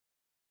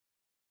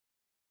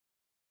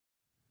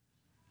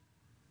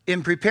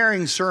In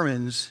preparing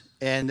sermons,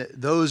 and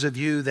those of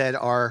you that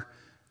are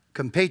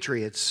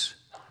compatriots,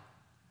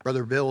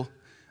 Brother Bill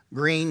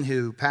Green,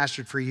 who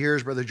pastored for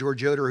years, Brother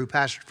George Yoder, who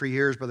pastored for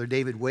years, Brother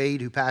David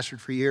Wade, who pastored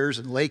for years,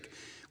 and Lake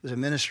was a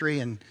ministry,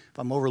 and if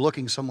I'm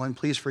overlooking someone,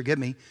 please forgive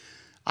me.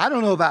 I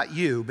don't know about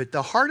you, but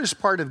the hardest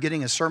part of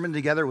getting a sermon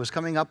together was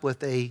coming up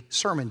with a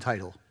sermon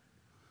title.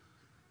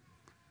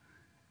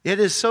 It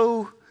is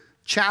so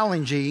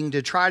challenging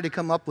to try to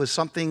come up with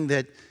something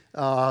that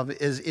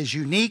is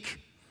unique,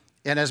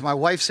 and as my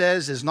wife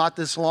says, is not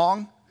this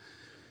long.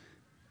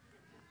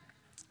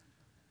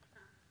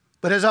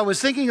 But as I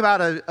was thinking about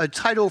a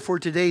title for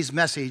today's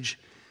message,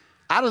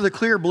 out of the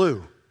clear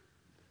blue,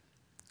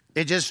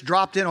 it just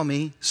dropped in on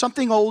me,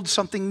 something old,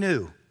 something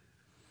new.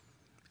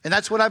 And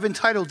that's what I've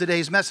entitled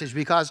today's message,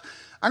 because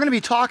I'm going to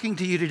be talking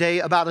to you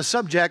today about a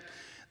subject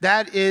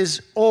that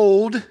is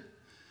old,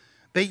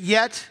 but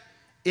yet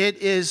it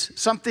is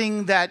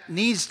something that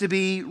needs to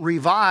be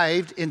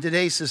revived in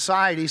today's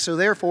society. So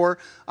therefore,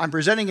 I'm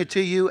presenting it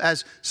to you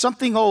as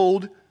something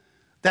old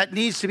that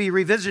needs to be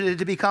revisited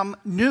to become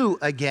new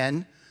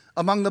again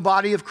among the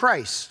body of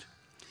Christ.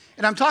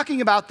 And I'm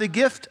talking about the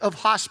gift of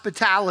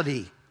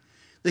hospitality.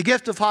 The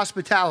gift of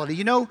hospitality.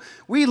 You know,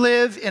 we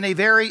live in a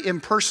very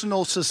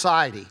impersonal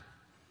society,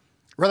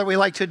 whether we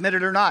like to admit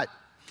it or not.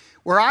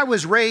 Where I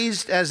was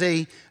raised as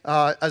a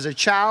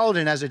child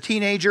and as a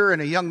teenager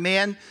and a young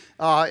man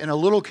in a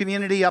little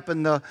community up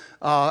in the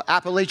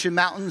Appalachian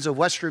Mountains of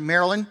Western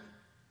Maryland,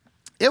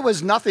 it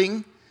was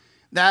nothing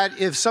that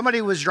if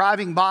somebody was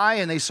driving by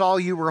and they saw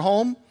you were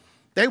home,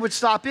 they would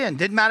stop in.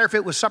 Didn't matter if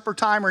it was supper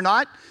time or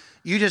not.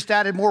 You just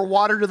added more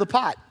water to the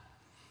pot.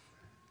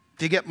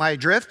 Do you get my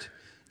drift?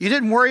 You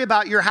didn't worry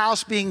about your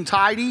house being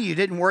tidy. You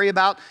didn't worry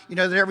about,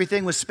 that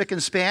everything was spick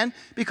and span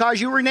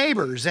because you were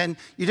neighbors. And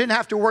you didn't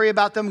have to worry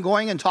about them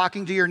going and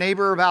talking to your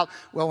neighbor about,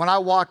 well, when I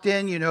walked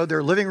in,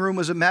 their living room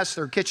was a mess,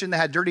 their kitchen, they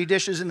had dirty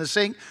dishes in the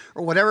sink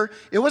or whatever.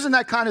 It wasn't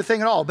that kind of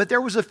thing at all. But there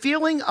was a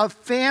feeling of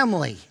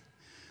family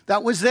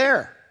that was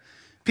there.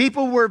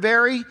 People were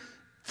very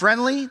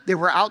friendly. They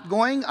were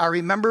outgoing. I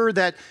remember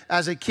that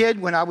as a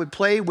kid when I would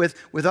play with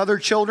other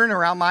children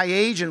around my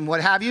age and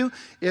what have you,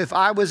 if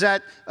I was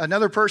at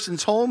another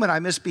person's home and I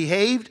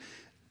misbehaved,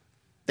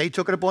 they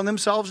took it upon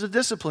themselves to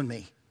discipline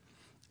me.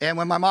 And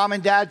when my mom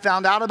and dad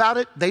found out about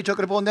it, they took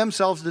it upon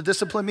themselves to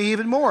discipline me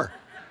even more.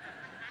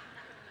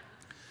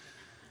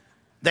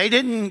 They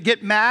didn't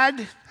get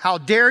mad, how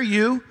dare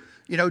you,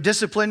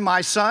 discipline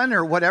my son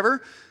or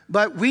whatever.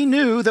 But we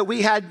knew that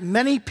we had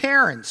many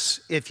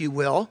parents, if you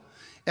will,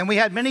 and we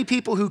had many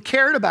people who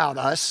cared about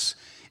us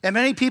and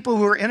many people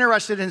who were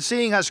interested in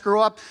seeing us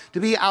grow up to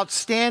be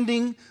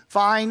outstanding,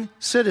 fine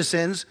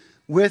citizens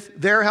with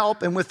their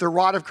help and with the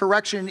rod of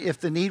correction if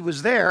the need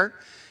was there,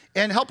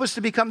 and help us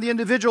to become the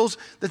individuals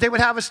that they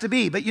would have us to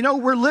be. But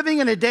we're living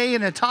in a day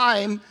and a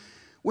time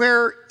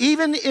where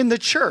even in the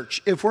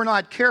church, if we're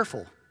not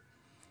careful,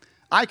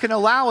 I can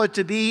allow it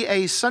to be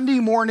a Sunday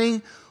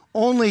morning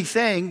only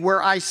thing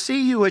where I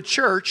see you at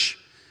church.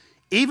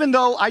 Even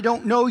though I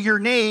don't know your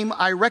name,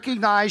 I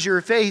recognize your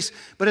face.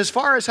 But as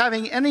far as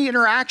having any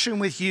interaction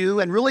with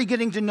you and really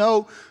getting to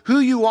know who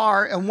you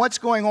are and what's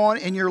going on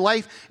in your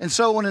life and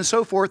so on and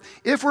so forth,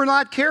 if we're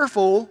not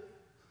careful,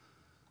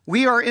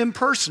 we are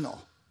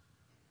impersonal.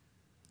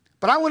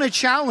 But I want to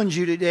challenge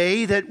you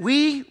today that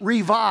we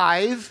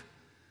revive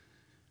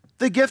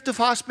the gift of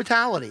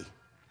hospitality.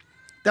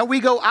 That we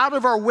go out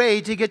of our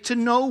way to get to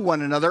know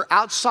one another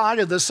outside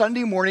of the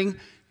Sunday morning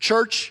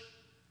church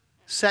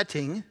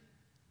setting.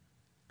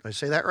 Did I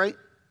say that right?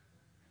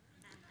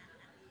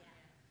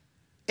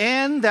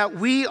 And that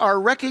we are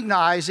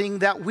recognizing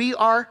that we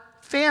are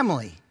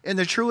family in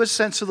the truest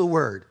sense of the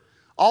word.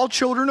 All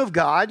children of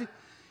God,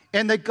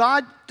 and that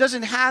God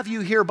doesn't have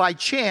you here by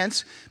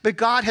chance, but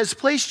God has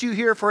placed you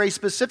here for a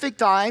specific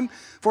time,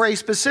 for a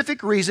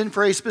specific reason,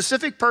 for a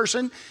specific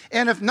person,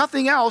 and if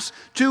nothing else,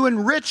 to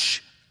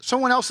enrich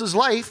someone else's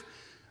life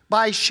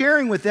by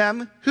sharing with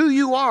them who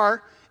you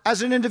are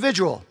as an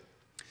individual.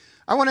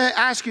 I want to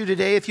ask you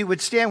today if you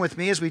would stand with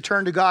me as we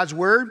turn to God's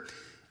Word,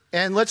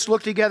 and let's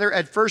look together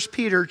at 1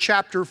 Peter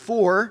chapter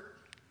 4.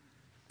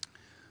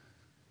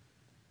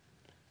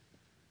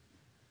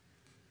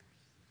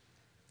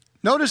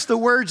 Notice the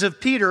words of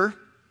Peter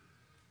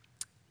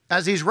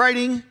as he's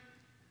writing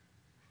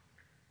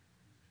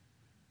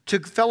to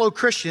fellow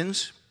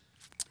Christians,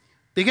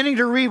 beginning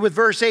to read with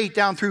verse 8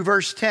 down through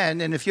verse 10,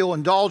 and if you'll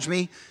indulge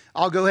me,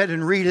 I'll go ahead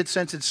and read it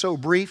since it's so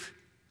brief.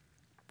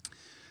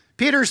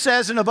 Peter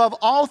says, "And above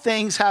all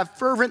things, have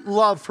fervent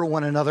love for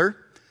one another,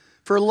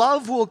 for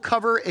love will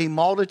cover a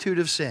multitude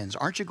of sins."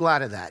 Aren't you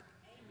glad of that?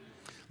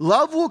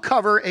 Love will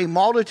cover a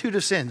multitude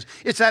of sins.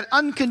 It's that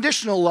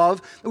unconditional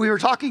love that we were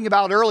talking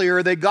about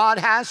earlier that God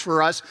has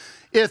for us.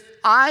 If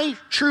I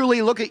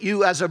truly look at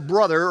you as a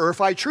brother, or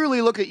if I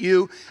truly look at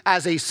you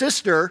as a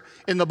sister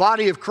in the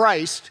body of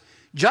Christ,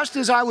 just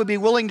as I would be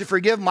willing to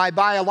forgive my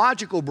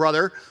biological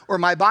brother or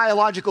my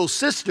biological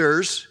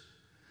sisters,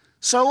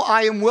 So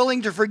I am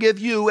willing to forgive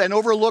you and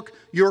overlook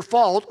your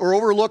fault or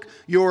overlook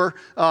your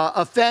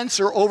offense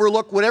or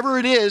overlook whatever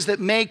it is that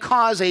may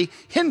cause a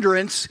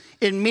hindrance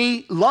in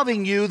me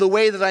loving you the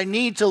way that I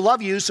need to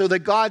love you so that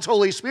God's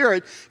Holy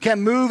Spirit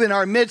can move in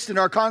our midst, in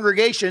our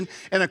congregation,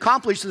 and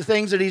accomplish the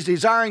things that He's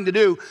desiring to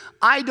do.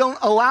 I don't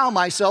allow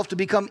myself to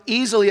become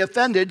easily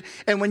offended,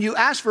 and when you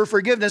ask for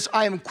forgiveness,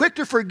 I am quick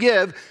to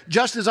forgive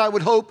just as I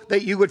would hope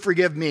that you would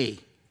forgive me.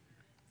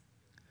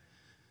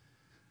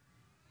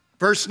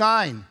 Verse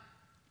 9.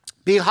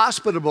 Be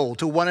hospitable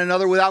to one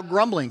another without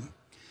grumbling.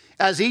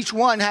 As each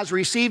one has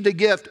received a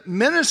gift,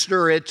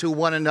 minister it to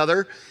one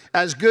another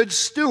as good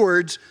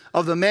stewards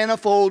of the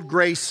manifold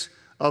grace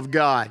of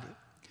God.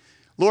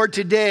 Lord,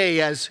 today,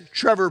 as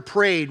Trevor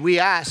prayed, we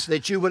ask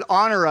that you would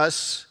honor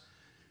us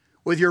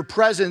with your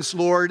presence,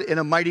 Lord, in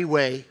a mighty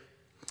way.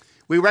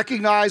 We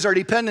recognize our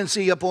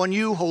dependency upon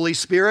you, Holy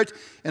Spirit,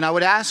 and I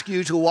would ask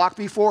you to walk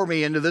before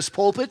me into this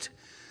pulpit.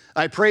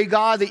 I pray,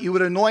 God, that you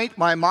would anoint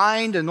my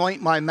mind,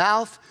 anoint my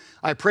mouth.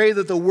 I pray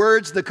that the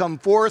words that come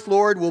forth,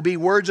 Lord, will be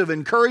words of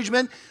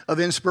encouragement, of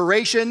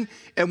inspiration,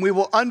 and we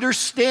will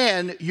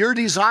understand your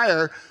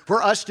desire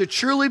for us to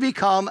truly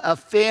become a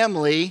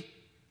family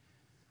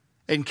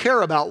and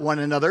care about one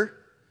another,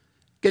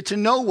 get to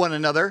know one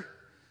another,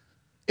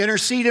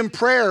 intercede in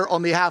prayer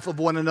on behalf of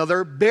one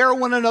another, bear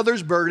one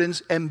another's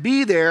burdens, and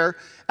be there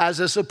as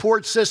a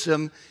support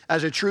system,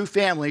 as a true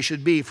family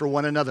should be for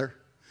one another.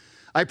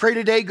 I pray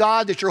today,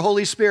 God, that your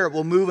Holy Spirit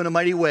will move in a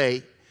mighty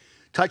way.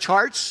 Touch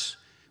hearts.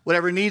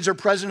 Whatever needs are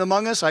present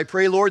among us, I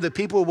pray, Lord, that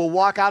people will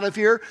walk out of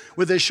here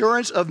with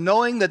assurance of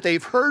knowing that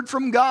they've heard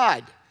from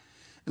God.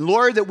 And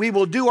Lord, that we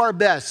will do our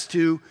best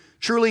to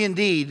truly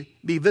indeed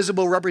be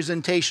visible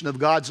representation of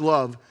God's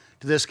love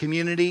to this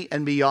community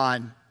and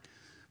beyond.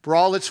 For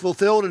all that's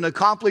fulfilled and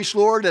accomplished,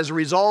 Lord, as a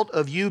result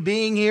of you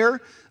being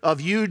here,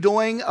 of you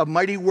doing a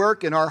mighty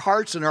work in our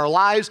hearts and our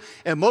lives,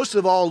 and most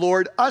of all,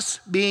 Lord, us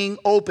being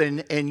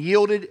open and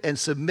yielded and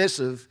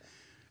submissive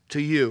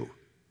to you.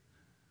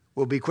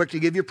 We'll be quick to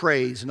give you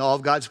praise, and all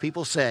of God's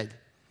people said,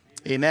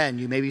 amen.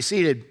 You may be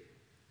seated.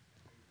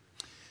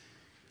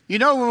 You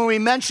know, when we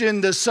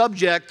mention the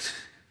subject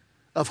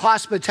of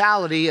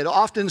hospitality, it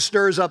often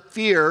stirs up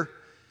fear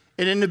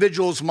in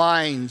individuals'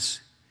 minds.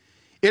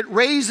 It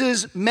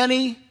raises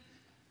many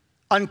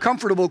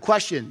uncomfortable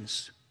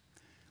questions.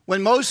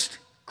 When most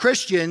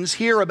Christians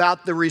hear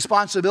about the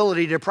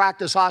responsibility to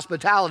practice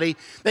hospitality,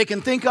 they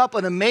can think up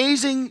an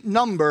amazing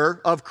number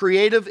of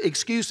creative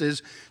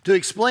excuses to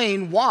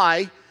explain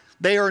why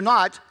they are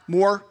not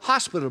more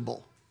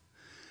hospitable.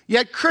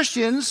 Yet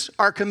Christians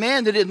are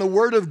commanded in the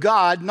Word of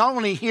God, not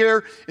only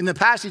here in the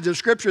passage of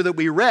Scripture that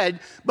we read,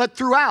 but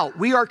throughout.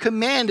 We are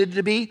commanded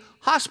to be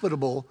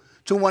hospitable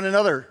to one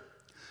another.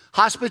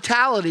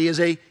 Hospitality is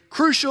a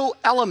crucial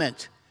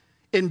element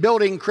in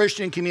building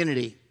Christian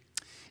community.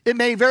 It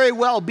may very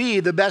well be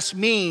the best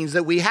means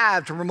that we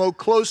have to promote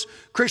close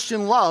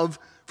Christian love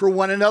for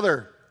one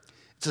another.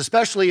 It's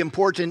especially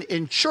important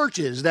in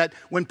churches that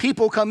when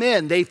people come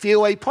in, they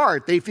feel a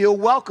part, they feel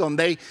welcome,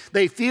 they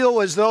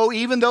feel as though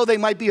even though they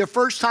might be a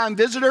first-time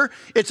visitor,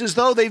 it's as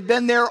though they've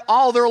been there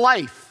all their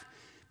life.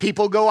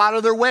 People go out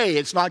of their way.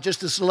 It's not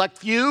just a select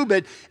few,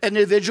 but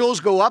individuals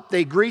go up,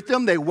 they greet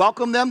them, they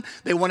welcome them,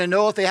 they want to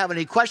know if they have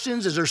any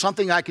questions. Is there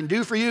something I can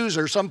do for you? Is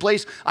there some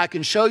place I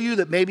can show you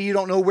that maybe you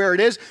don't know where it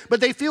is? But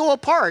they feel a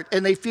part,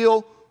 and they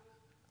feel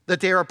that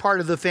they are a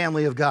part of the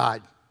family of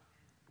God.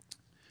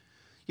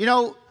 You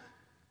know,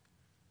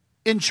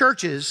 in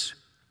churches,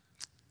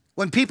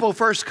 when people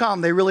first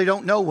come, they really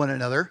don't know one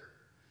another.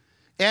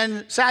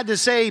 And sad to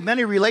say,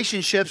 many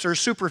relationships are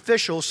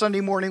superficial, Sunday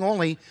morning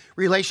only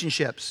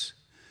relationships.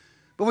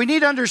 But we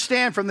need to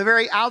understand from the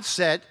very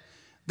outset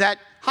that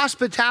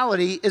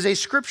hospitality is a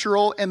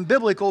scriptural and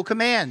biblical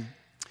command.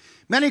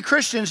 Many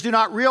Christians do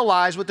not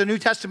realize what the New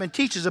Testament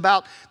teaches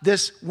about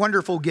this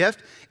wonderful gift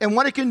and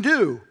what it can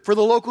do for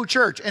the local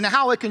church and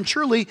how it can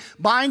truly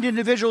bind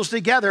individuals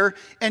together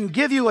and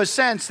give you a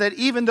sense that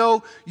even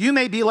though you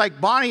may be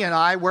like Bonnie and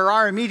I, where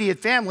our immediate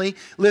family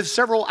lives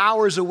several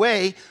hours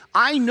away,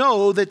 I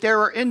know that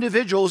there are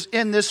individuals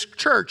in this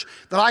church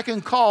that I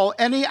can call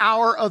any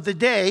hour of the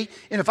day,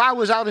 and if I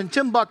was out in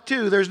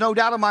Timbuktu, there's no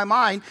doubt in my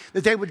mind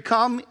that they would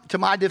come to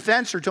my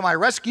defense or to my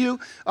rescue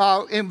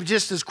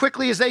just as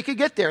quickly as they could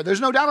get there.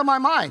 There's no doubt in my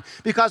mind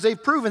because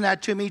they've proven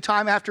that to me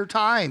time after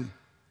time.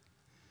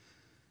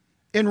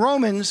 In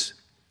Romans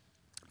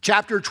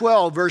chapter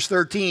 12, verse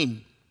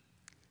 13,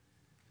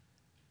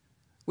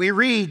 we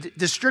read,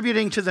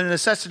 distributing to the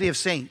necessity of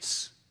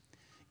saints,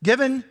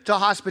 given to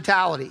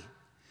hospitality.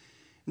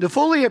 To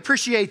fully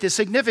appreciate the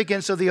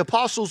significance of the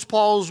Apostle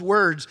Paul's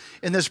words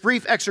in this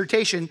brief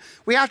exhortation,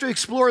 we have to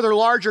explore their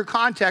larger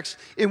context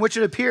in which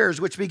it appears,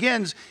 which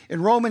begins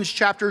in Romans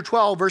chapter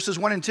 12, verses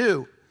 1 and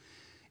 2.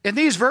 In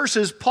these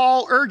verses,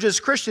 Paul urges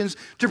Christians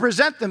to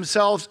present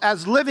themselves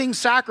as living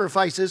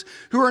sacrifices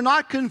who are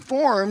not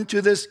conformed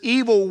to this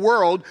evil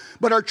world,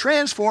 but are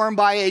transformed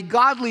by a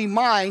godly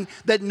mind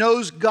that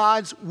knows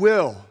God's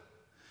will.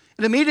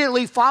 And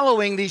immediately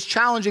following these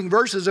challenging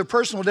verses of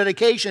personal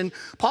dedication,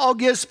 Paul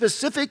gives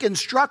specific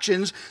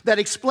instructions that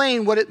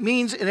explain what it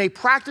means in a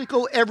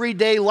practical,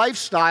 everyday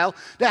lifestyle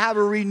to have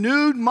a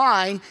renewed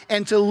mind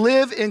and to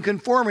live in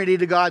conformity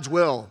to God's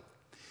will.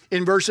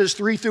 In verses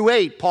 3 through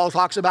 8, Paul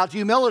talks about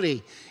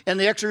humility and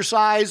the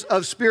exercise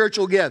of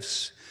spiritual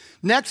gifts.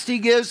 Next, he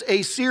gives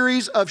a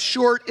series of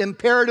short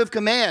imperative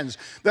commands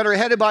that are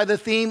headed by the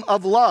theme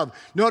of love.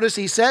 Notice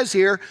he says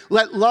here,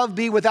 let love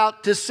be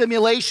without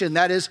dissimulation,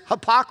 that is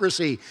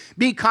hypocrisy.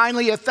 Be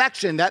kindly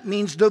affectioned, that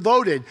means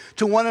devoted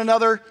to one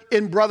another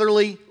in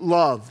brotherly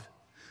love.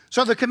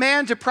 So the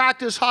command to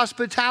practice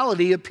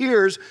hospitality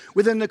appears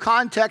within the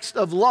context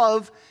of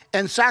love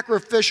and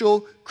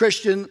sacrificial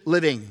Christian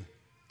living.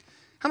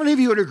 How many of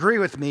you would agree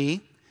with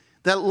me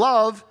that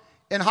love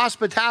and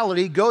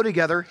hospitality go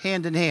together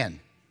hand in hand?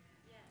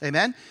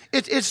 Amen?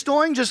 It's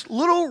doing just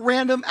little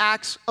random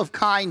acts of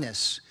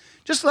kindness.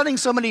 Just letting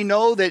somebody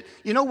know that,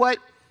 you know what,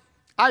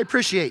 I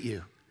appreciate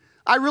you.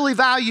 I really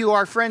value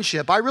our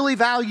friendship. I really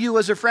value you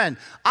as a friend.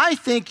 I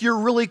think you're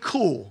really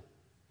cool.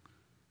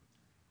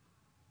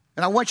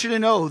 And I want you to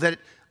know that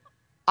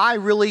I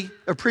really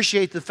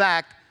appreciate the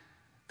fact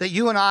that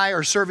you and I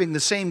are serving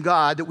the same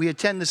God, that we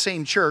attend the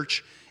same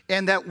church,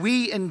 and that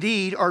we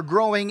indeed are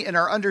growing in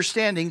our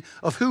understanding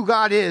of who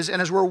God is.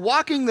 And as we're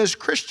walking this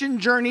Christian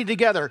journey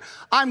together,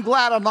 I'm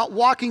glad I'm not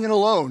walking it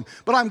alone,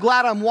 but I'm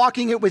glad I'm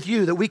walking it with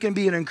you, that we can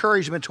be an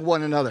encouragement to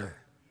one another.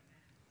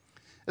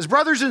 As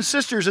brothers and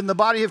sisters in the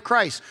body of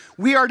Christ,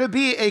 we are to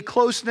be a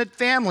close-knit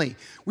family.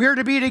 We are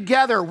to be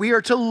together. We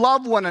are to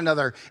love one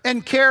another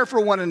and care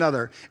for one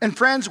another. And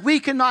friends, we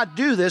cannot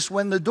do this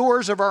when the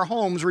doors of our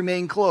homes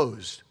remain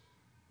closed.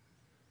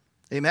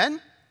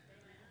 Amen?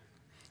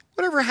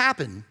 Whatever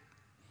happened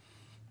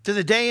to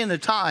the day and the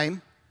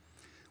time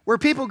where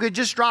people could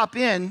just drop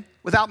in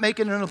without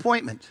making an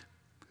appointment?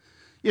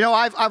 You know,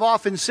 I've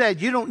often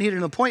said, you don't need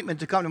an appointment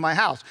to come to my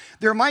house.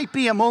 There might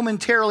be a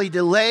momentarily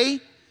delay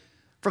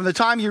from the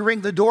time you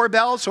ring the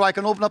doorbell so I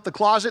can open up the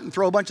closet and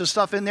throw a bunch of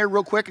stuff in there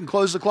real quick and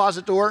close the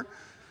closet door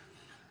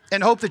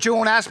and hope that you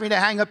won't ask me to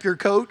hang up your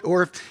coat,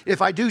 or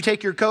if I do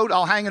take your coat,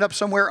 I'll hang it up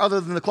somewhere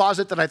other than the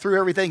closet that I threw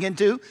everything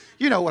into.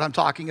 You know what I'm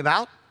talking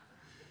about.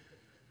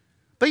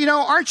 But you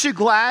know, aren't you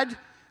glad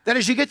that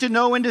as you get to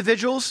know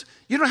individuals,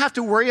 you don't have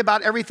to worry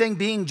about everything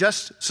being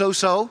just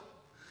so-so?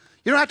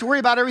 You don't have to worry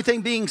about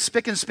everything being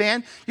spick and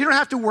span. You don't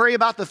have to worry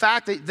about the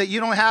fact that you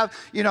don't have,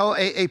 you know,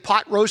 a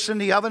pot roast in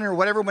the oven or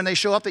whatever when they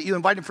show up that you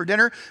invite them for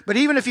dinner. But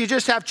even if you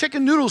just have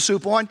chicken noodle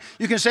soup on,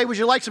 you can say, would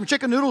you like some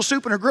chicken noodle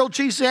soup and a grilled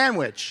cheese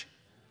sandwich?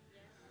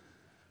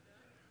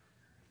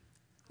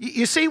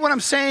 You see, what I'm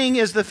saying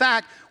is the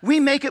fact we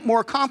make it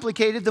more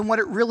complicated than what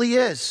it really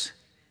is.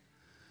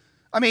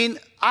 I mean,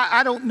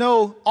 I don't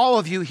know all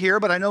of you here,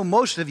 but I know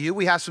most of you.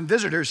 We have some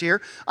visitors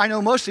here. I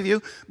know most of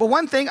you. But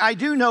one thing I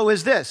do know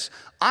is this.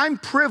 I'm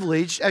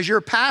privileged as your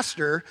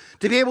pastor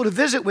to be able to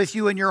visit with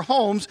you in your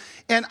homes,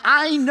 and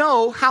I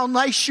know how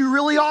nice you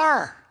really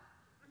are.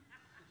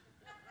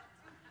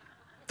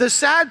 The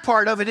sad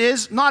part of it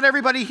is not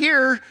everybody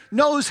here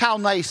knows how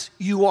nice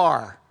you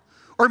are.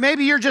 Or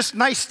maybe you're just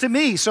nice to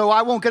me, so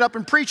I won't get up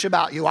and preach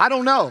about you. I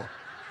don't know.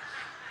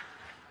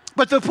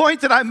 But the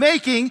point that I'm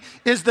making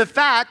is the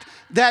fact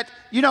that,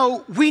 you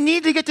know, we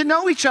need to get to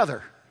know each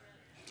other.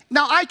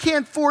 Now, I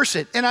can't force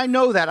it, and I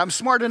know that. I'm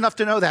smart enough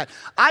to know that.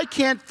 I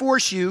can't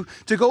force you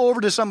to go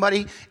over to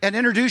somebody and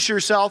introduce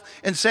yourself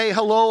and say,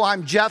 hello,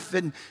 I'm Jeff,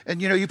 and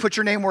you know, you put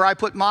your name where I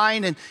put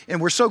mine,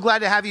 and we're so glad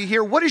to have you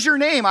here. What is your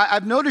name?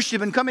 I've noticed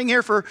you've been coming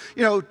here for,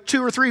 you know,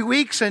 2 or 3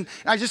 weeks, and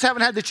I just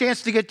haven't had the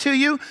chance to get to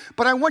you.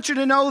 But I want you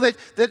to know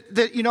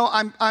that you know,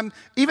 I'm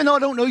even though I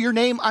don't know your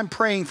name, I'm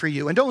praying for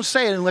you. And don't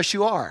say it unless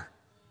you are.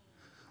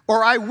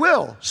 Or I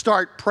will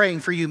start praying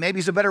for you. Maybe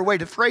is a better way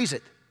to phrase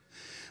it.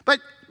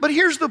 But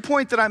here's the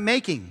point that I'm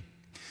making.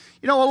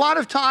 You know, a lot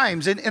of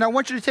times, and I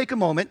want you to take a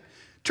moment,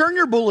 turn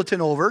your bulletin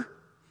over,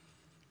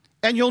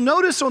 and you'll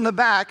notice on the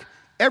back,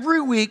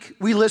 every week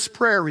we list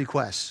prayer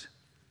requests.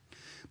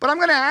 But I'm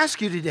going to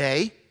ask you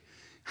today,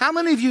 how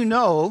many of you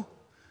know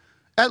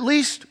at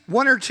least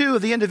 1 or 2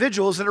 of the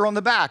individuals that are on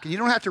the back? And you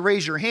don't have to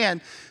raise your hand,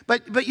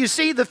 but you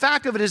see, the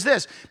fact of it is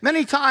this.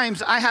 Many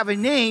times I have a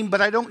name, but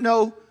I don't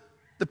know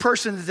the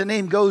person that the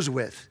name goes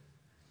with.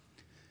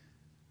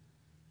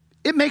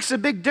 It makes a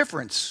big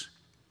difference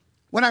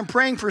when I'm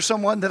praying for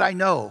someone that I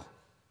know.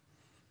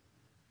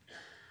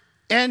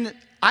 And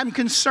I'm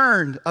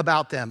concerned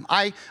about them.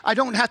 I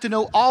don't have to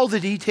know all the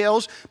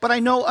details, but I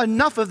know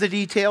enough of the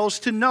details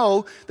to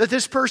know that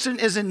this person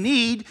is in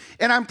need,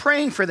 and I'm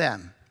praying for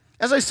them.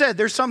 As I said,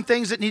 there's some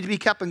things that need to be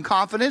kept in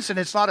confidence, and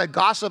it's not a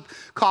gossip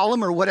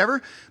column or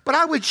whatever, but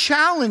I would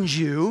challenge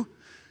you,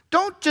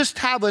 don't just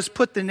have us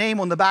put the name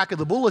on the back of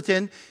the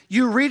bulletin.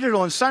 You read it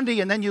on Sunday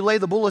and then you lay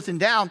the bulletin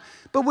down.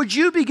 But would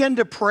you begin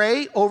to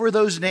pray over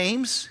those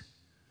names?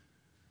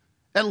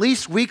 At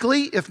least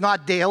weekly, if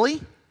not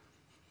daily?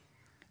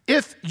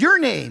 If your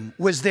name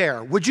was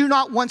there, would you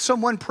not want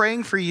someone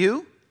praying for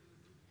you?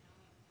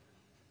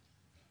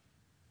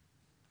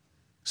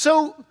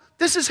 So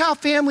this is how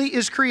family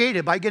is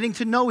created, by getting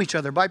to know each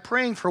other, by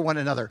praying for one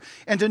another,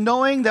 and to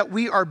knowing that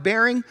we are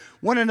bearing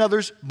one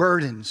another's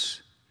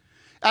burdens.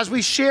 As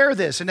we share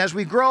this and as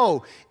we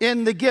grow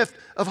in the gift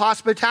of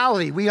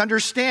hospitality, we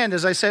understand,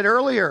 as I said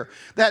earlier,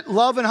 that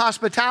love and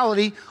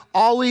hospitality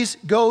always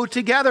go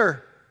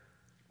together.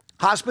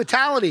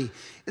 Hospitality,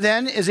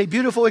 then, is a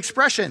beautiful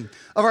expression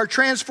of our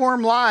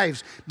transformed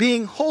lives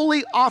being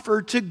wholly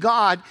offered to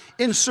God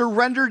in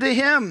surrender to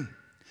Him.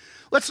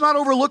 Let's not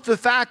overlook the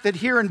fact that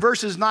here in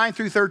verses 9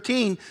 through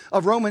 13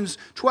 of Romans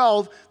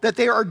 12, that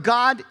they are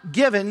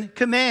God-given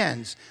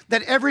commands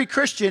that every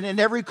Christian in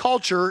every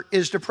culture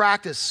is to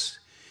practice.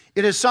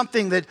 It is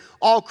something that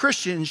all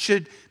Christians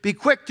should be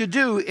quick to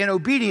do in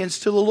obedience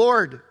to the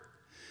Lord.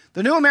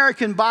 The New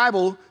American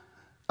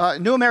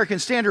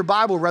Standard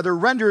Bible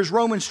renders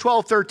Romans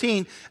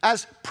 12:13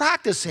 as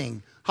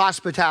practicing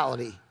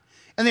hospitality.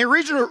 And the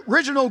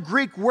original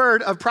Greek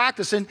word of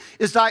practicing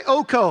is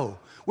dioko,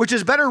 which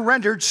is better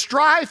rendered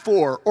strive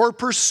for or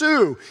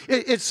pursue.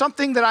 It's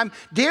something that I'm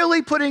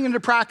daily putting into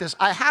practice.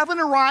 I haven't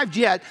arrived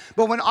yet,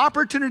 but when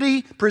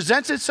opportunity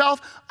presents itself,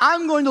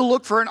 I'm going to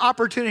look for an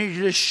opportunity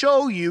to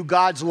show you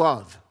God's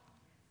love.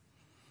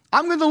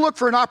 I'm going to look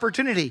for an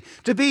opportunity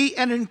to be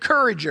an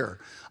encourager.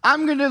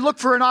 I'm going to look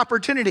for an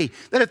opportunity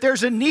that if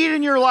there's a need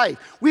in your life,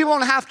 we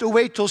won't have to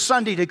wait till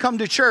Sunday to come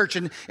to church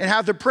and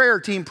have the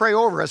prayer team pray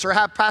over us, or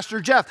have Pastor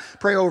Jeff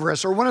pray over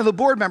us, or one of the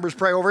board members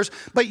pray over us.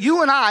 But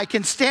you and I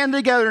can stand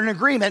together in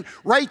agreement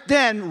right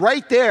then,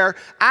 right there,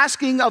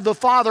 asking of the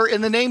Father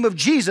in the name of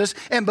Jesus,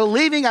 and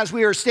believing as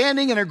we are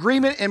standing in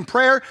agreement in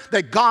prayer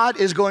that God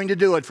is going to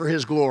do it for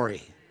His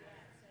glory.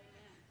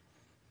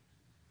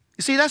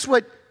 You see, that's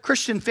what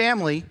Christian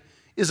family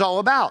is all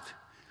about.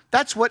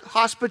 That's what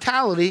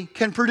hospitality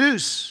can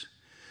produce.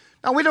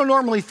 Now, we don't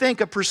normally think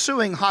of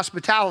pursuing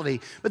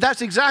hospitality, but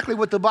that's exactly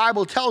what the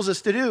Bible tells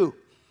us to do.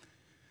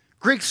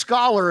 Greek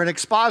scholar and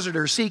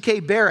expositor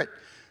C.K. Barrett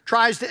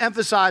tries to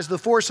emphasize the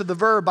force of the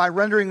verb by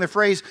rendering the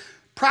phrase,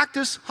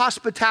 practice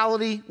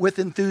hospitality with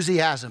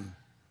enthusiasm.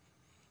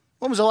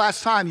 When was the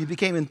last time you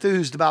became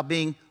enthused about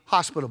being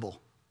hospitable?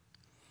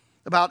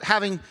 About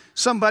having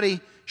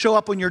somebody show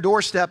up on your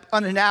doorstep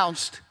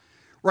unannounced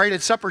right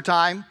at supper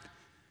time,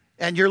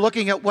 and you're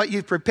looking at what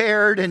you've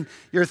prepared and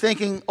you're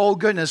thinking, oh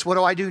goodness, what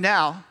do I do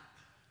now?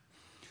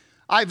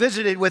 I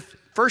visited with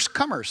first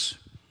comers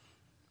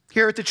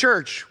here at the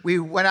church. We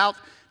went out,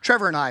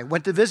 Trevor and I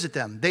went to visit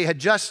them. They had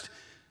just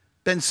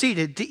been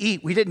seated to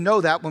eat. We didn't know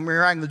that when we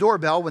rang the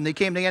doorbell. When they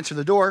came to answer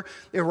the door,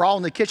 they were all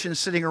in the kitchen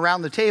sitting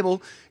around the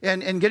table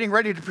and getting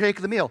ready to partake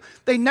of the meal.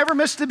 They never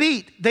missed a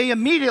beat. They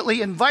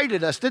immediately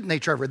invited us, didn't they,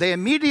 Trevor? They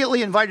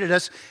immediately invited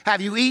us,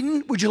 have you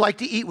eaten? Would you like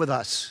to eat with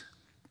us?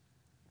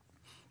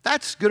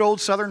 That's good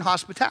old Southern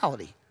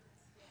hospitality.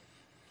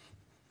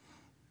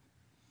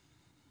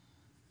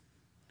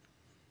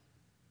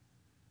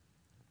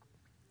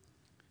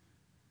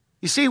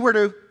 You see, we're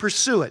to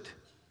pursue it.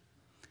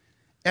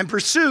 And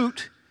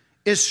pursuit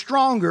is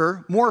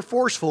stronger, more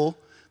forceful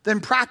than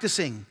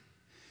practicing.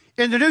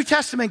 In the New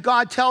Testament,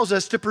 God tells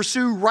us to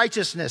pursue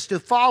righteousness, to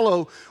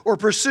follow or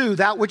pursue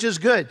that which is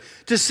good,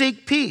 to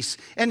seek peace.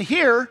 And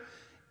here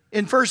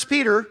in 1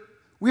 Peter,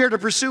 we are to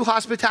pursue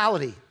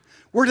hospitality.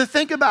 We're to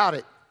think about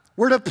it.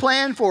 We're to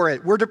plan for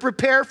it. We're to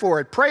prepare for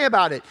it, pray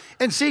about it,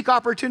 and seek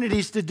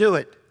opportunities to do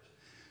it.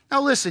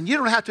 Now listen, you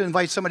don't have to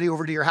invite somebody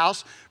over to your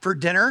house for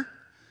dinner,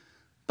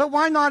 but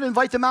why not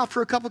invite them out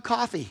for a cup of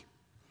coffee?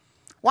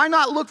 Why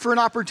not look for an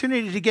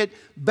opportunity to get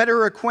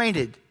better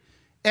acquainted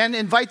and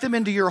invite them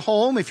into your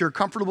home if you're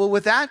comfortable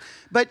with that?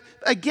 But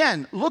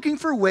again, looking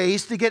for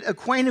ways to get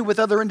acquainted with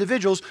other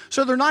individuals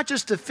so they're not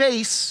just a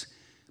face,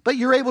 but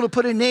you're able to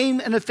put a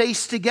name and a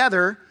face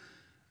together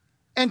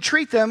and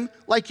treat them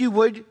like you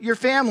would your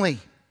family.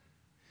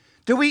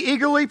 Do we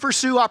eagerly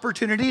pursue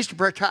opportunities to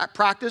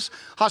practice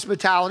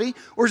hospitality,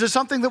 or is it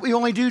something that we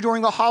only do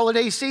during the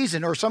holiday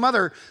season or some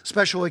other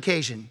special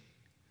occasion?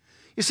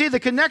 You see, the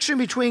connection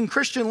between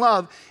Christian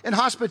love and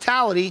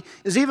hospitality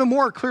is even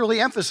more clearly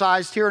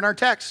emphasized here in our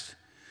text.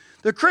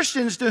 The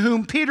Christians to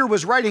whom Peter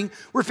was writing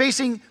were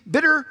facing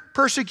bitter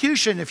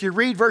persecution. If you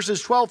read verses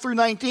 12 through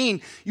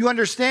 19, you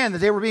understand that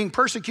they were being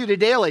persecuted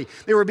daily.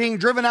 They were being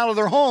driven out of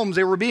their homes.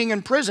 They were being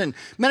imprisoned.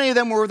 Many of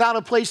them were without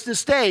a place to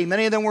stay.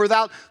 Many of them were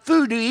without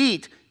food to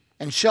eat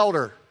and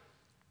shelter.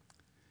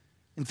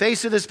 In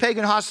face of this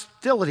pagan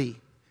hostility,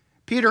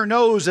 Peter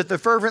knows that the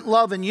fervent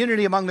love and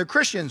unity among the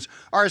Christians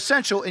are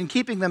essential in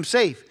keeping them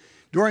safe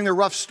during the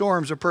rough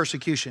storms of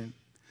persecution.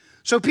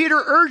 So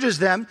Peter urges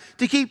them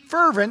to keep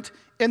fervent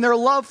in their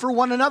love for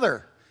one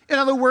another. In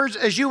other words,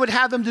 as you would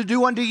have them to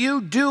do unto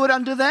you, do it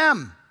unto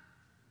them.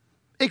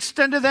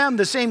 Extend to them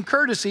the same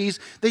courtesies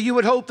that you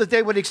would hope that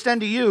they would extend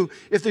to you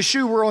if the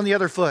shoe were on the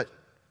other foot.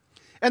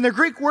 And the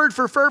Greek word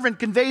for fervent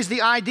conveys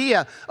the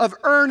idea of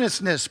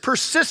earnestness,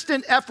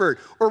 persistent effort,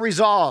 or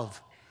resolve,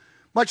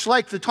 much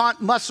like the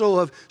taut muscle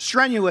of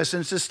strenuous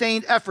and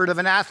sustained effort of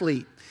an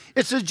athlete.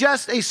 It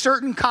suggests a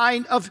certain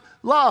kind of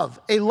love,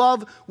 a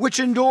love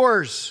which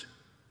endures.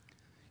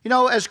 You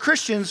know, as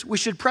Christians, we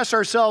should press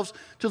ourselves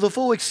to the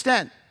full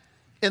extent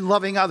in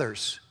loving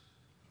others.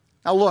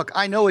 Now look,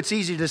 I know it's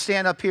easy to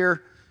stand up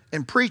here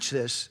and preach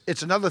this.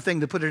 It's another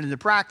thing to put it into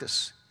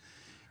practice.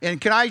 And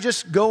can I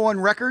just go on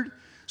record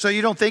so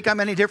you don't think I'm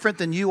any different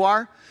than you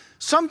are?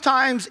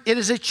 Sometimes it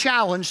is a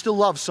challenge to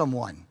love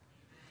someone.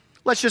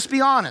 Let's just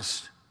be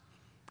honest.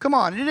 Come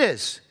on, it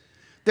is.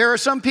 There are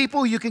some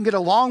people you can get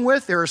along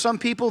with. There are some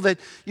people that,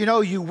 you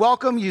know, you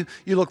welcome, you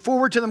look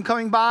forward to them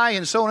coming by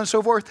and so on and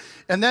so forth.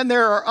 And then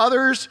there are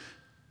others,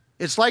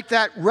 it's like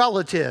that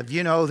relative,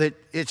 you know, that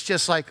it's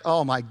just like,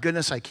 oh my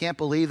goodness, I can't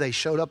believe they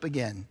showed up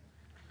again.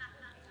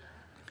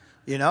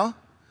 You know?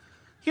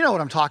 You know what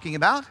I'm talking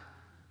about.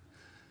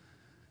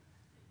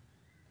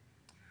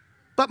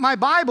 But my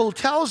Bible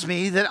tells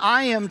me that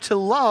I am to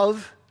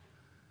love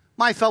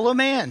my fellow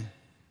man.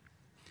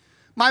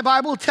 My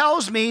Bible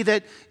tells me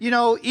that, you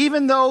know,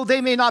 even though they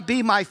may not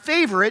be my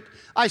favorite,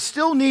 I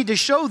still need to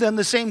show them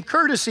the same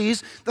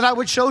courtesies that I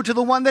would show to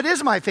the one that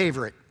is my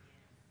favorite.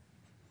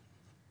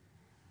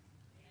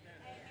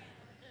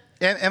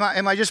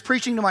 Am I just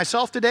preaching to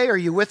myself today? Are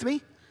you with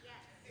me?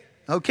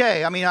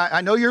 Okay, I mean, I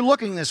know you're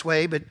looking this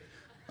way, but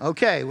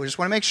okay, we just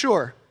want to make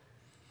sure.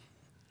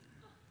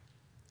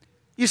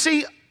 You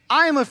see,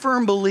 I am a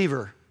firm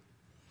believer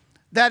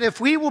that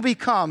if we will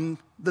become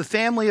the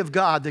family of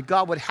God that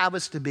God would have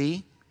us to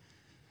be,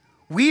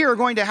 we are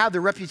going to have the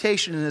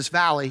reputation in this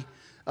valley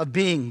of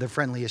being the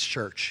friendliest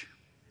church.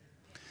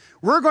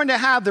 We're going to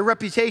have the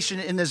reputation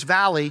in this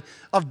valley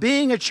of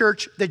being a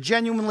church that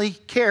genuinely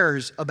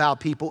cares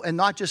about people and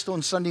not just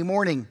on Sunday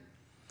morning.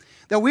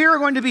 That we are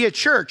going to be a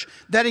church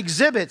that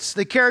exhibits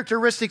the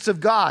characteristics of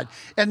God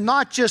and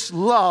not just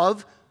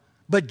love,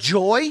 but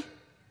joy.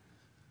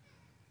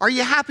 Are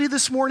you happy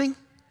this morning?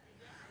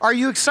 Are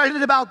you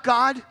excited about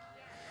God?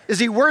 Is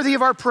he worthy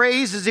of our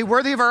praise? Is he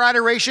worthy of our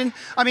adoration?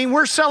 I mean,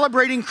 we're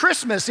celebrating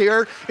Christmas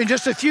here in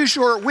just a few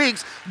short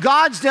weeks,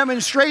 God's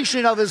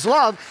demonstration of his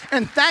love.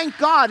 And thank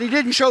God he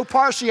didn't show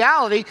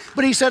partiality,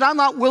 but he said, I'm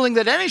not willing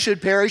that any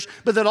should perish,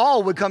 but that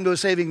all would come to a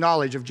saving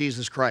knowledge of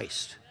Jesus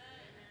Christ.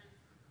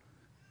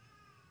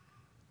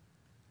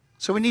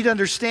 So we need to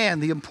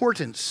understand the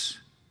importance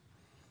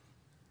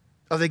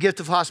of the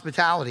gift of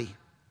hospitality.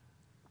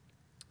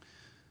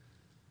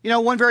 You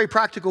know, one very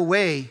practical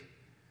way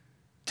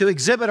to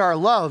exhibit our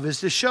love is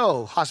to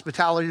show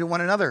hospitality to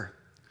one another.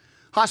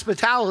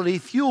 Hospitality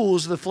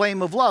fuels the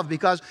flame of love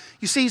because,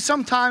 you see,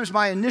 sometimes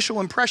my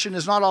initial impression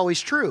is not always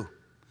true.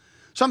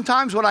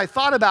 Sometimes what I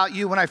thought about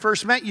you when I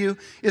first met you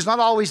is not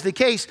always the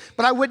case,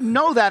 but I wouldn't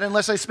know that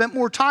unless I spent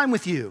more time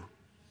with you.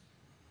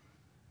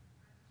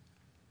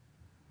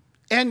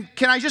 And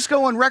can I just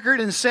go on record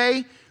and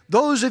say,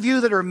 those of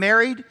you that are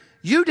married,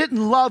 you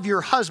didn't love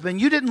your husband,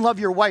 you didn't love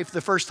your wife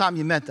the first time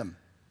you met them.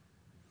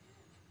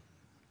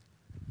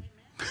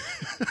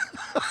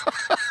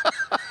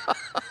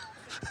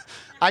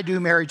 I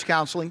do marriage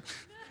counseling.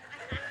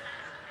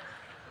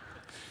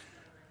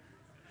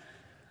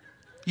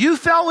 You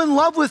fell in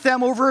love with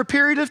them over a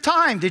period of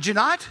time, did you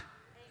not?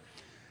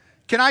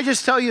 Can I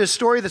just tell you a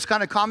story that's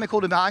kind of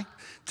comical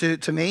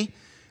to me?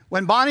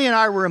 When Bonnie and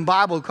I were in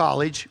Bible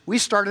college, we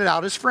started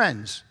out as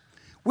friends.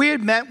 We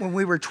had met when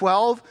we were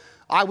 12.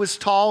 I was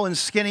tall and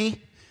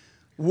skinny.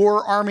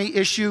 War Army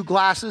issue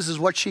glasses is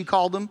what she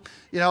called them,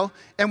 you know.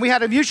 And we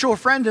had a mutual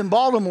friend in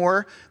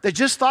Baltimore that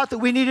just thought that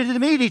we needed to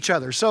meet each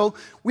other. So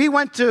we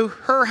went to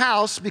her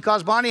house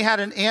because Bonnie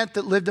had an aunt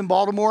that lived in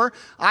Baltimore.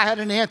 I had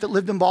an aunt that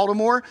lived in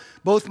Baltimore.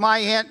 Both my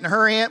aunt and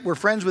her aunt were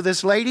friends with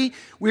this lady.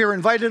 We were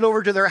invited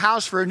over to their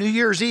house for a New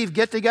Year's Eve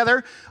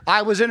get-together.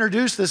 I was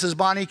introduced. This is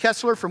Bonnie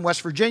Kessler from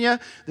West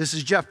Virginia. This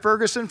is Jeff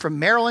Ferguson from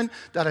Maryland.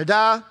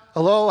 Da-da-da.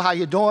 Hello, how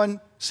you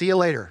doing? See you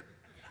later.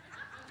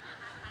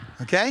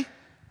 Okay?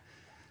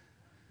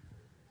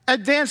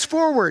 Advance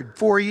forward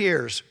 4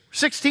 years,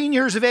 16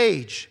 years of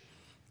age.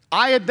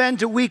 I had been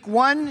to week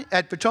 1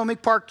 at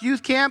Potomac Park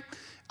Youth Camp.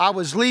 I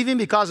was leaving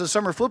because of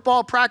summer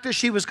football practice.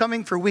 She was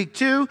coming for week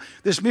 2.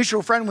 This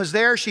mutual friend was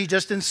there. She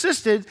just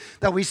insisted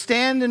that we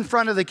stand in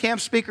front of the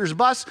camp speaker's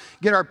bus,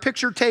 get our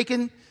picture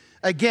taken.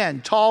 Again,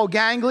 tall,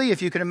 gangly,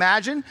 if you can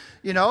imagine,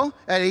 you know,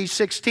 at age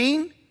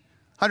 16,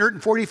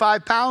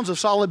 145 pounds of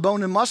solid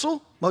bone and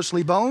muscle,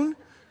 mostly bone.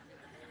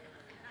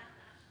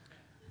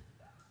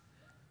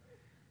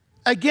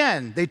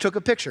 Again, they took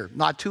a picture,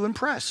 not too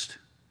impressed.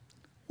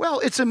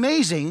 Well, it's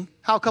amazing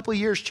how a couple of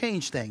years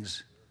change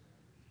things.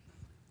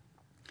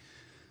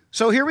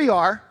 So here we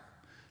are,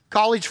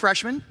 college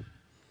freshmen.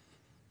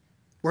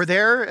 We're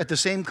there at the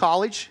same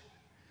college.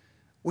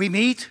 We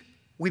meet,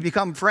 we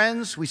become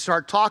friends, we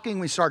start talking,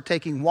 we start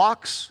taking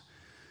walks.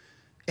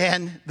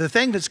 And the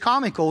thing that's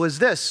comical is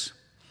this.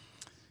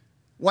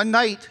 One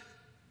night,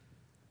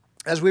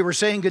 as we were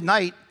saying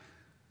goodnight,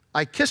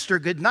 I kissed her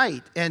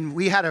goodnight, and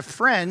we had a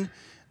friend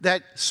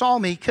that saw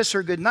me kiss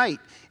her goodnight.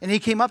 And he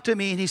came up to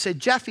me and he said,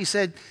 Jeff, he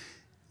said,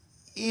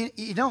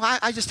 you know,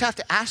 I just have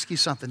to ask you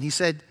something. He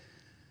said,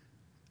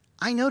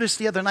 I noticed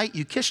the other night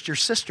you kissed your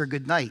sister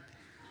goodnight.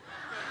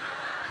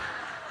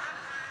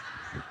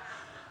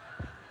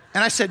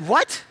 And I said,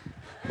 what?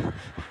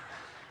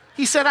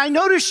 He said, I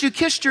noticed you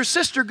kissed your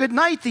sister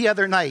goodnight the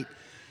other night.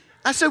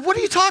 I said, what are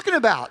you talking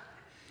about?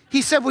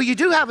 He said, well, you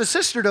do have a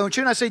sister, don't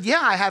you? And I said, yeah,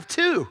 I have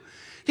two.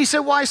 He said,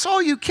 well, I saw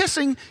you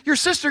kissing your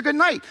sister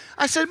goodnight.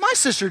 I said, my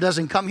sister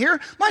doesn't come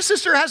here.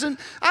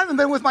 I haven't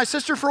been with my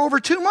sister for over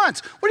 2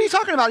 months. What are you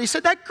talking about? He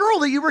said, that girl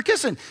that you were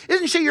kissing,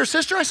 isn't she your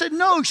sister? I said,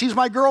 no, she's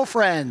my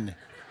girlfriend.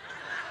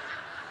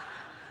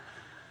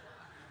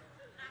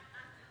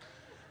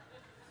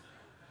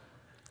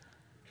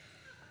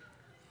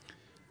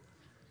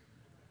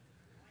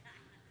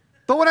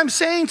 But what I'm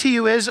saying to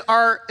you is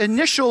our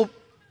initial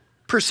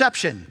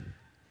perception.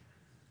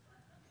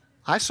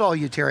 I saw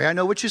you, Terry. I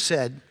know what you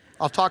said.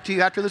 I'll talk to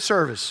you after the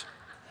service.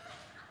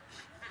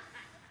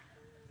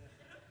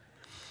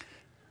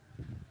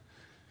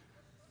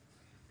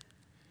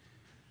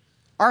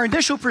 Our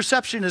initial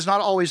perception is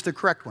not always the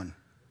correct one.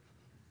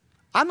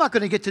 I'm not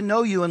going to get to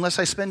know you unless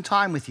I spend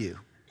time with you,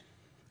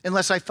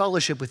 unless I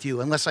fellowship with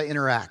you, unless I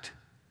interact.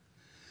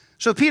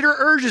 So Peter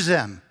urges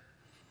them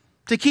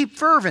to keep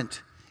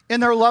fervent in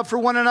their love for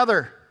one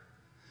another.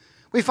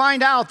 We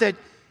find out that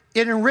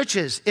it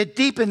enriches, it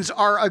deepens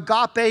our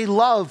agape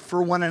love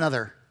for one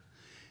another.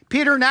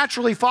 Peter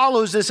naturally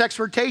follows this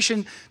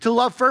exhortation to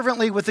love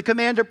fervently with the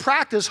command to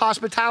practice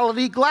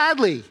hospitality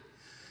gladly.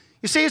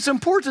 You see, it's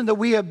important that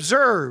we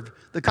observe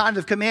the kind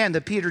of command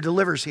that Peter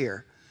delivers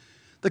here.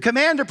 The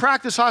command to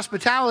practice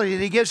hospitality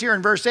that he gives here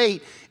in verse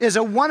 8 is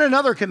a one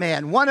another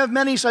command, one of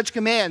many such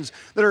commands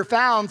that are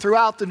found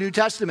throughout the New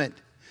Testament.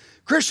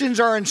 Christians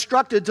are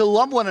instructed to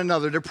love one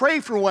another, to pray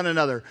for one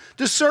another,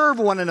 to serve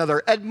one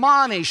another,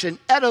 admonish and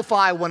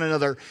edify one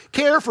another,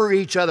 care for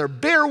each other,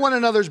 bear one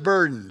another's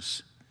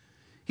burdens.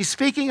 He's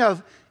speaking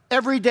of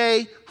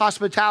everyday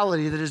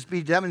hospitality that is to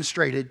be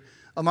demonstrated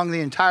among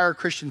the entire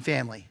Christian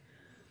family.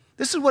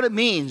 This is what it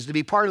means to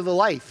be part of the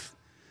life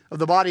of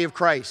the body of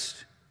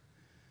Christ.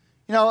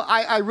 You know,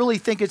 I really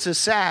think it's a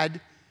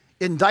sad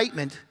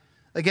indictment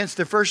against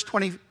the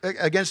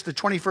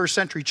 21st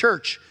century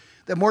church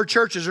that more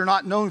churches are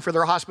not known for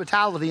their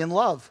hospitality and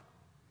love.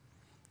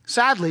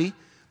 Sadly,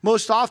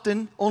 most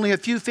often, only a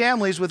few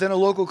families within a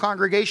local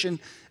congregation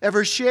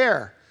ever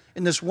share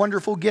in this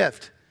wonderful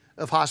gift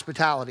of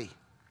hospitality.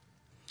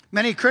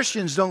 Many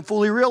Christians don't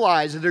fully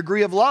realize the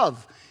degree of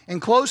love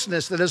and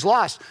closeness that is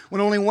lost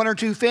when only one or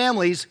two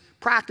families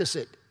practice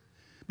it.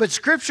 But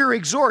Scripture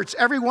exhorts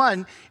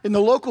everyone in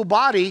the local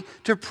body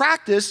to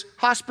practice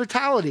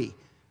hospitality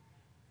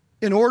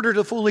in order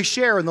to fully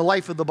share in the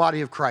life of the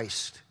body of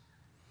Christ.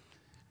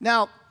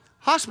 Now,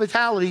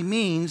 hospitality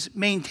means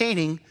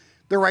maintaining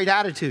the right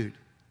attitude.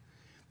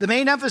 The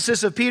main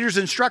emphasis of Peter's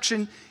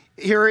instruction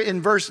here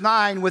in verse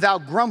 9,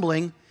 without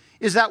grumbling,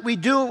 is that we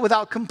do it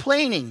without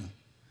complaining,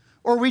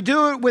 or we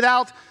do it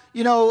without,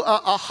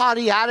 a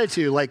haughty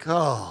attitude, like,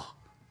 oh,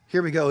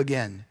 here we go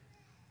again.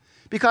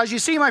 Because you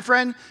see, my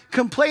friend,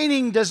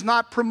 complaining does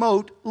not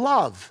promote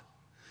love.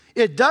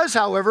 It does,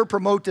 however,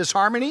 promote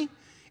disharmony,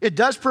 it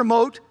does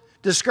promote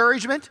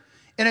discouragement,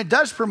 and it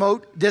does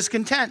promote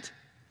discontent.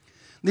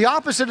 The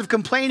opposite of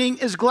complaining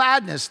is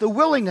gladness, the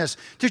willingness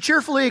to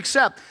cheerfully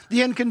accept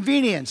the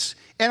inconvenience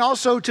and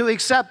also to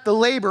accept the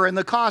labor and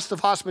the cost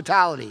of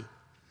hospitality.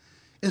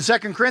 In 2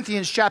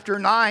 Corinthians chapter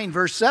 9,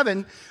 verse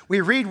 7,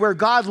 we read where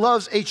God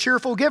loves a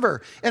cheerful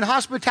giver, and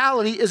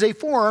hospitality is a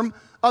form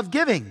of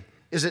giving,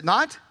 is it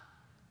not?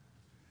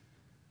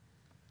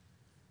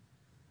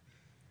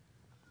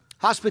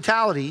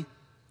 Hospitality,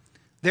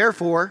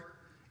 therefore,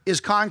 is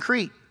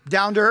concrete,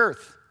 down to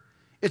earth.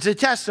 It's a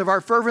test of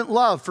our fervent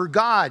love for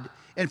God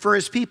and for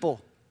His people.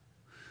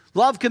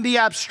 Love can be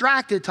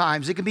abstract at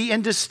times. It can be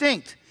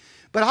indistinct.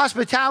 But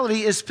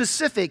hospitality is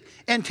specific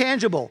and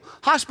tangible.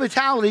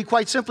 Hospitality,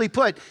 quite simply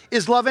put,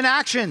 is love in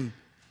action.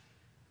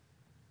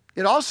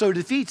 It also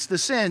defeats the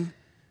sin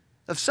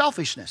of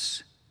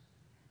selfishness.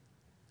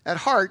 At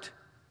heart,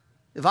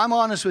 if I'm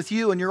honest with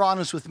you and you're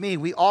honest with me,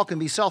 we all can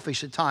be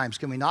selfish at times,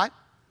 can we not?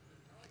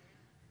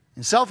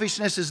 And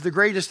selfishness is the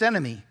greatest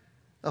enemy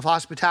of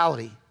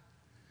hospitality.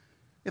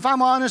 If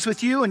I'm honest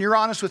with you and you're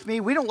honest with me,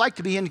 we don't like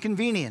to be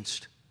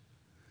inconvenienced.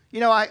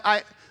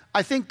 I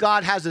think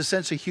God has a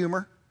sense of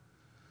humor.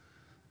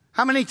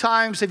 How many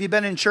times have you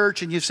been in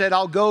church and you've said,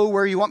 I'll go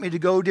where you want me to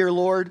go, dear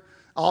Lord.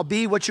 I'll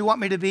be what you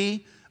want me to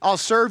be. I'll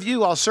serve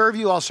you, I'll serve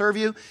you, I'll serve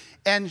you.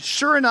 And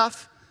sure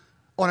enough,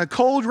 on a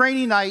cold,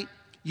 rainy night,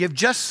 you've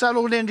just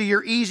settled into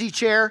your easy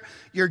chair.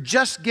 You're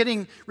just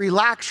getting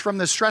relaxed from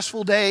the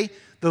stressful day.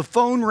 The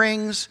phone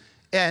rings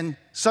and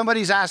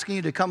somebody's asking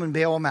you to come and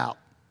bail them out.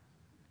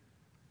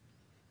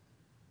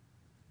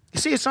 You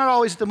see, it's not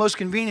always the most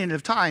convenient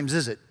of times,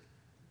 is it?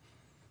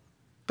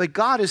 But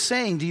God is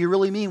saying, do you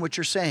really mean what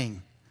you're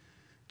saying?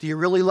 Do you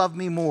really love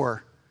me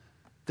more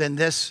than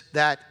this,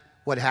 that,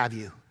 what have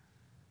you?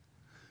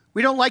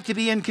 We don't like to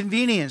be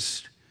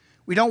inconvenienced.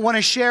 We don't want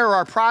to share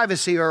our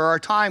privacy or our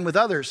time with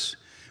others.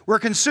 We're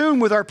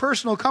consumed with our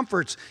personal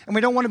comforts, and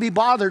we don't want to be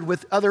bothered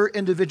with other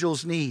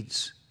individuals'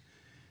 needs.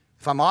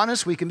 If I'm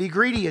honest, we can be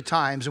greedy at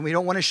times, and we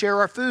don't want to share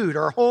our food,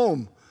 our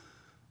home,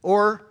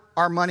 or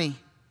our money.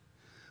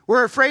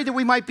 We're afraid that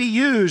we might be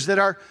used, that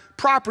our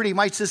property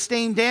might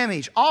sustain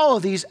damage. All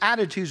of these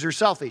attitudes are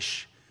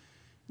selfish.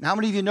 And how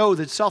many of you know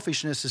that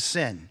selfishness is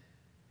sin?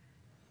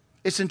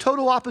 It's in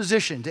total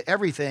opposition to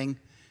everything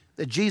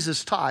that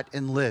Jesus taught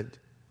and lived.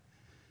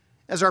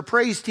 As our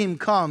praise team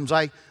comes,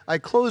 I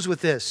close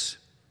with this.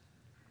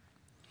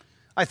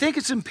 I think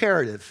it's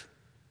imperative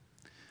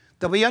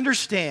that we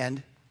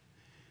understand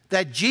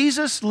that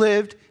Jesus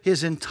lived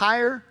his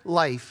entire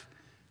life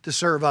to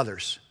serve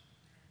others.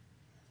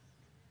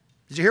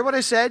 Did you hear what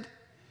I said?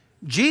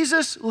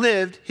 Jesus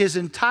lived his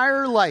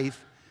entire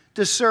life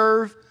to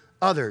serve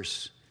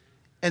others,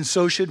 and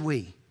so should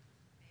we.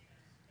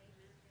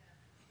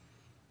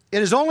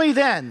 It is only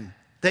then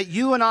that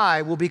you and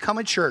I will become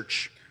a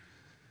church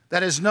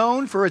that is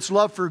known for its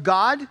love for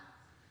God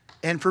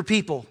and for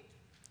people.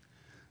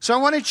 So I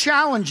want to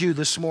challenge you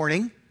this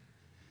morning,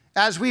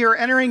 as we are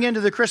entering into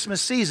the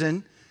Christmas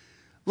season,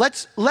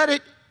 let's let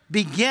it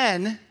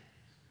begin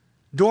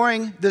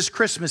during this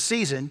Christmas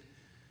season,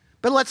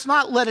 but let's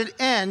not let it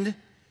end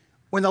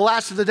when the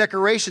last of the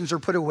decorations are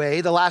put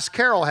away, the last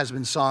carol has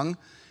been sung,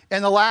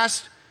 and the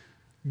last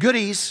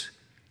goodies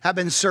have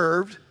been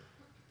served.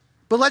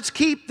 But let's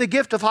keep the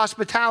gift of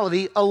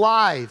hospitality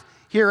alive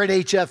here at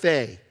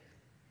HFA.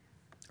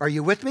 Are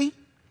you with me? Amen.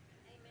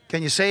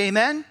 Can you say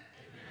amen? Amen?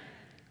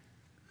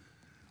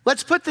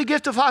 Let's put the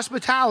gift of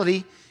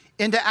hospitality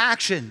into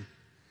action.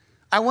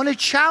 I want to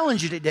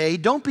challenge you today.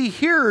 Don't be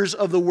hearers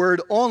of the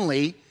word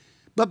only,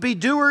 but be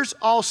doers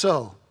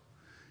also.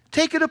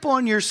 Take it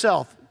upon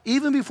yourself,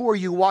 even before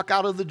you walk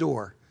out of the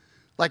door.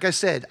 Like I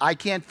said, I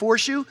can't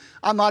force you.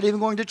 I'm not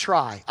even going to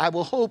try. I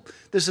will hope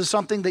this is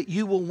something that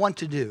you will want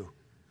to do.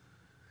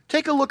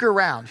 Take a look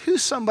around.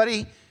 Who's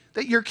somebody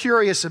that you're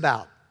curious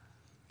about?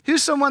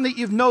 Who's someone that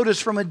you've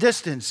noticed from a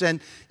distance and,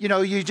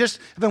 you just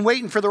have been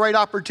waiting for the right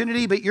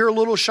opportunity, but you're a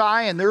little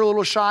shy and they're a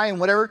little shy and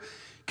whatever?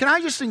 Can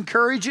I just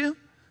encourage you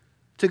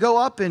to go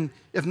up and,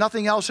 if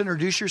nothing else,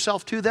 introduce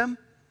yourself to them?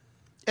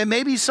 And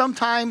maybe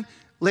sometime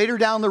later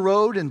down the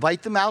road,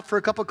 invite them out for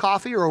a cup of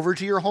coffee or over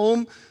to your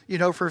home,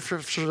 for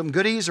some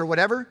goodies or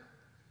whatever.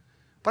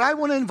 But I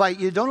want to invite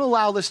you, don't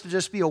allow this to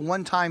just be a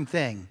one-time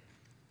thing,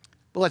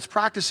 but let's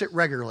practice it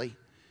regularly.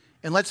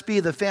 And let's be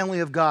the family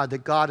of God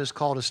that God has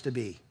called us to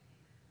be.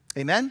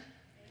 Amen? Amen.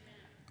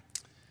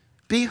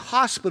 Be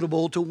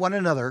hospitable to one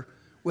another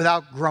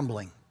without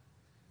grumbling.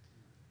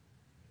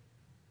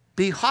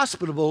 Be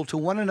hospitable to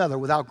one another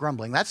without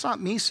grumbling. That's not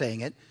me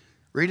saying it.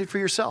 Read it for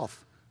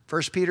yourself.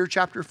 1 Peter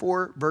chapter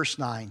 4, verse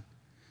 9.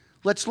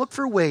 Let's look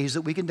for ways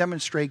that we can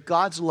demonstrate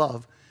God's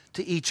love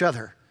to each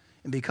other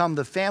and become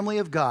the family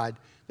of God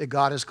that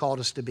God has called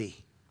us to be.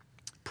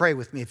 Pray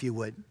with me if you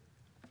would.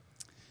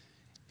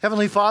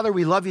 Heavenly Father,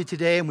 we love you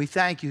today and we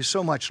thank you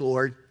so much,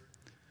 Lord,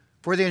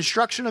 for the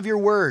instruction of your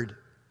word.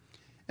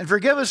 And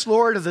forgive us,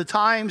 Lord, of the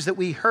times that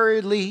we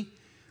hurriedly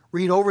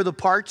read over the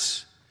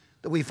parts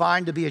that we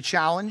find to be a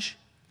challenge.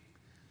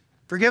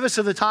 Forgive us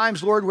of the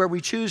times, Lord, where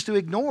we choose to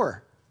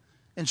ignore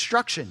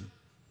instruction.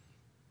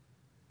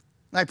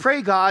 And I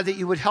pray, God, that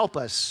you would help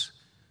us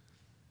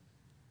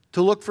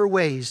to look for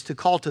ways to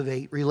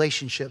cultivate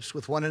relationships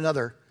with one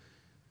another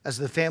as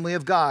the family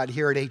of God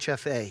here at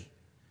HFA.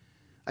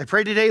 I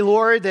pray today,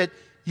 Lord, that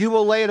you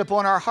will lay it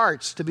upon our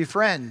hearts to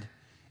befriend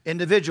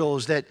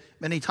individuals that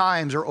many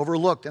times are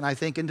overlooked. And I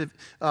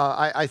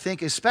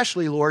think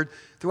especially, Lord,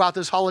 throughout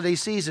this holiday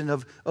season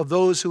of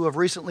those who have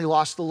recently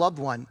lost a loved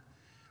one,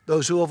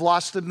 those who have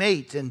lost a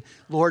mate, and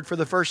Lord, for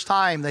the first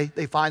time,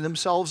 they find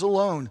themselves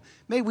alone.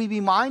 May we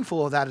be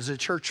mindful of that as a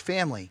church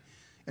family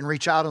and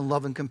reach out in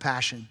love and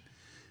compassion.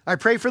 I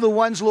pray for the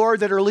ones,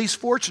 Lord, that are least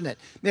fortunate.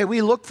 May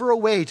we look for a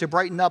way to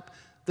brighten up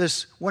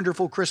this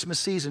wonderful Christmas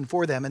season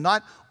for them. And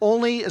not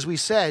only, as we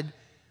said,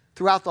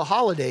 throughout the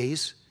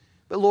holidays,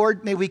 but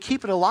Lord, may we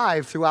keep it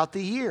alive throughout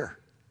the year.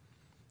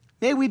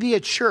 May we be a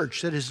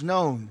church that is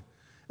known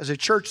as a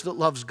church that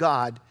loves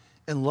God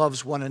and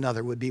loves one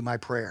another would be my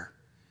prayer.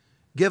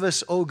 Give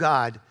us, oh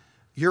God,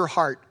 your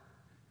heart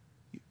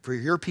for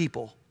your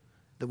people,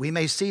 that we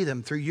may see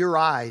them through your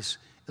eyes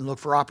and look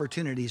for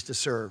opportunities to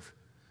serve.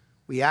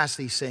 We ask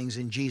these things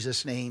in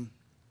Jesus' name.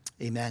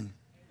 Amen.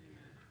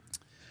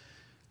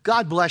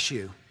 God bless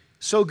you.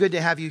 So good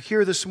to have you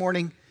here this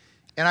morning.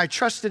 And I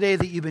trust today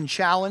that you've been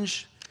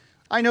challenged.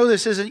 I know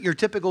this isn't your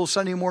typical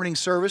Sunday morning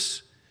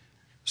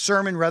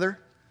sermon rather.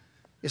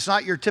 It's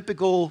not your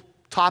typical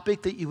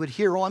topic that you would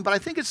hear on, but I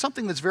think it's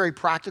something that's very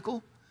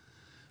practical.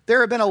 There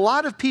have been a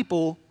lot of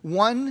people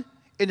won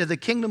into the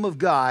kingdom of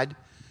God,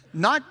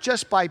 not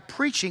just by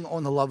preaching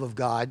on the love of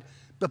God,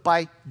 but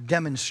by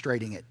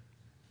demonstrating it.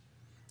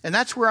 And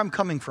that's where I'm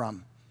coming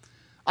from.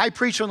 I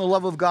preach on the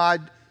love of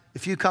God.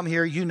 If you come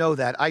here, you know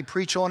that. I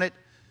preach on it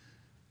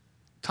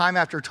time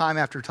after time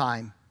after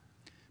time.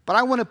 But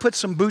I want to put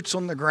some boots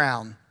on the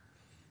ground.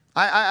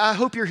 I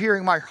hope you're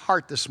hearing my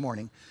heart this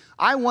morning.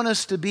 I want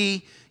us to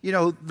be,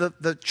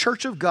 the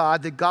church of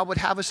God that God would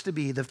have us to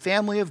be, the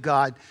family of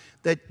God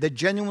that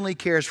genuinely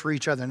cares for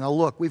each other. Now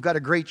look, we've got a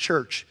great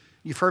church.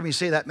 You've heard me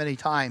say that many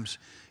times.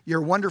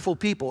 You're wonderful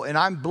people, and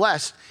I'm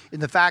blessed in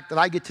the fact that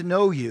I get to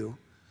know you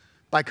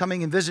by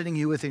coming and visiting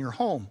you within your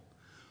home.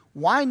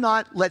 Why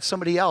not let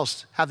somebody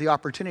else have the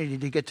opportunity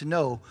to get to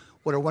know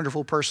what a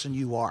wonderful person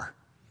you are?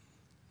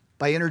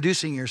 by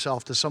introducing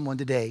yourself to someone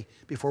today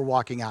before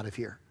walking out of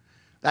here.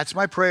 That's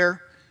my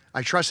prayer.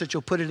 I trust that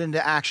you'll put it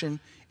into action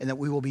and that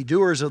we will be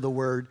doers of the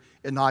word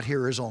and not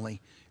hearers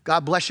only.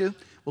 God bless you.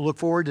 We'll look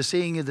forward to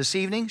seeing you this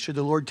evening. Should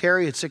the Lord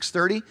tarry at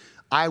 6:30,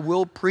 I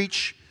will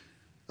preach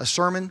a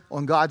sermon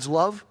on God's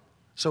love.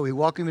 So we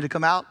welcome you to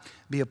come out,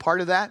 be a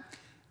part of that.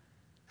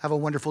 Have a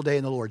wonderful day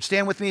in the Lord.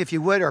 Stand with me if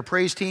you would. Our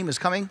praise team is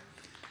coming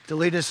to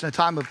lead us in a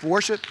time of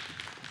worship.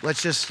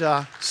 Let's just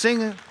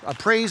sing a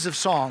praise of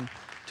song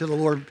to the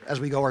Lord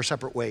as we go our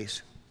separate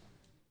ways.